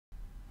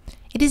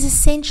It is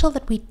essential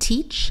that we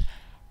teach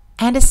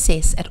and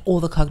assess at all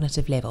the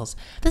cognitive levels.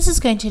 This is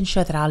going to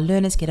ensure that our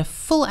learners get a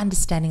full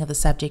understanding of the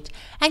subject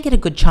and get a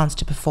good chance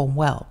to perform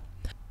well.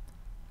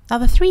 Now,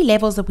 the 3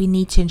 levels that we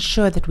need to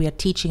ensure that we are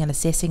teaching and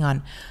assessing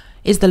on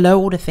is the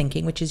low order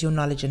thinking, which is your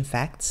knowledge and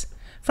facts.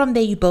 From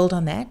there, you build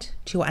on that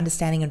to your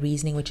understanding and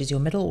reasoning, which is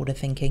your middle order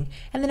thinking,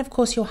 and then, of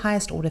course, your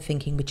highest order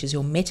thinking, which is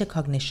your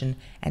metacognition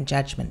and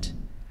judgment.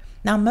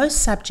 Now,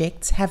 most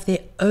subjects have their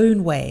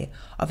own way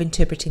of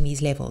interpreting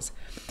these levels,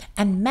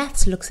 and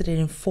maths looks at it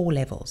in 4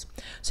 levels.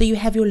 So you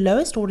have your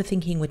lowest order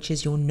thinking, which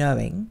is your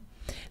knowing.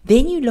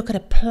 Then you look at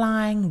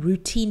applying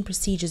routine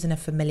procedures in a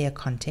familiar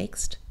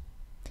context.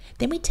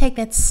 Then we take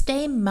that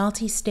same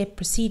multi-step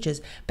procedures,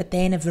 but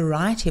they're in a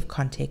variety of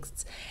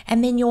contexts.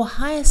 And then your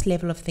highest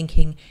level of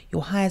thinking,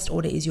 your highest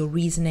order, is your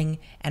reasoning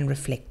and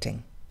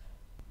reflecting.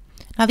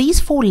 Now, these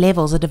 4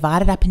 levels are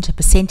divided up into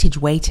percentage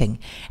weighting,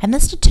 and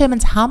this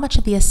determines how much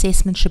of the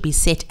assessment should be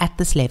set at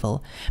this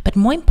level, but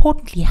more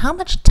importantly, how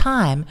much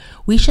time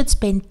we should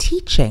spend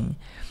teaching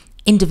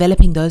in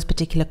developing those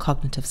particular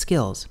cognitive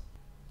skills.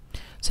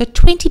 So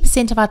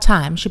 20% of our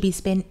time should be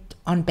spent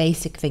on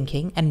basic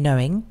thinking and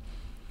knowing,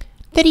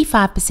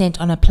 35%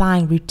 on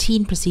applying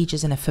routine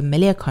procedures in a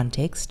familiar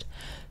context,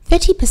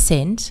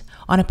 30%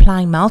 on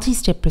applying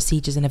multi-step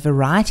procedures in a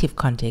variety of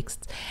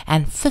contexts,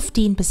 and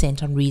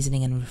 15% on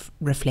reasoning and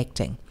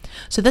reflecting.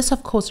 So this,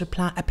 of course,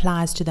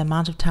 applies to the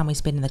amount of time we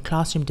spend in the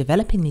classroom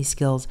developing these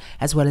skills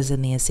as well as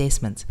in the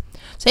assessments.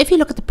 So if you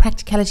look at the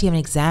practicality of an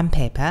exam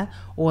paper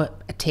or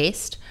a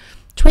test,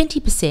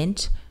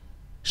 20%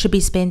 should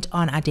be spent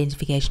on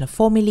identification of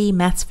formulae,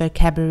 maths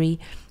vocabulary,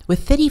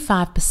 with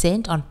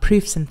 35% on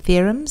proofs and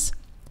theorems,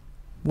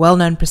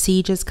 well-known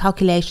procedures,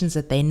 calculations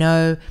that they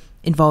know,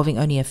 involving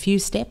only a few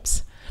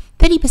steps,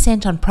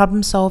 30% on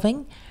problem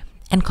solving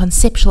and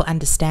conceptual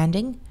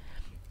understanding,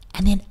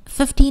 and then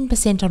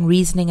 15% on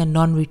reasoning and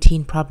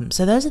non-routine problems.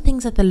 So those are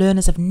things that the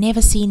learners have never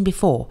seen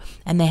before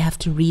and they have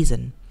to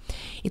reason.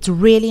 It's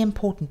really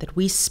important that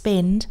we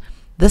spend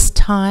this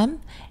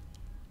time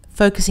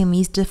focusing on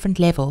these different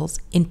levels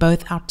in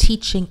both our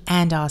teaching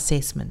and our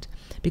assessment,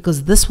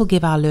 because this will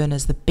give our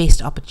learners the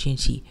best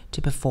opportunity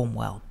to perform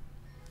well.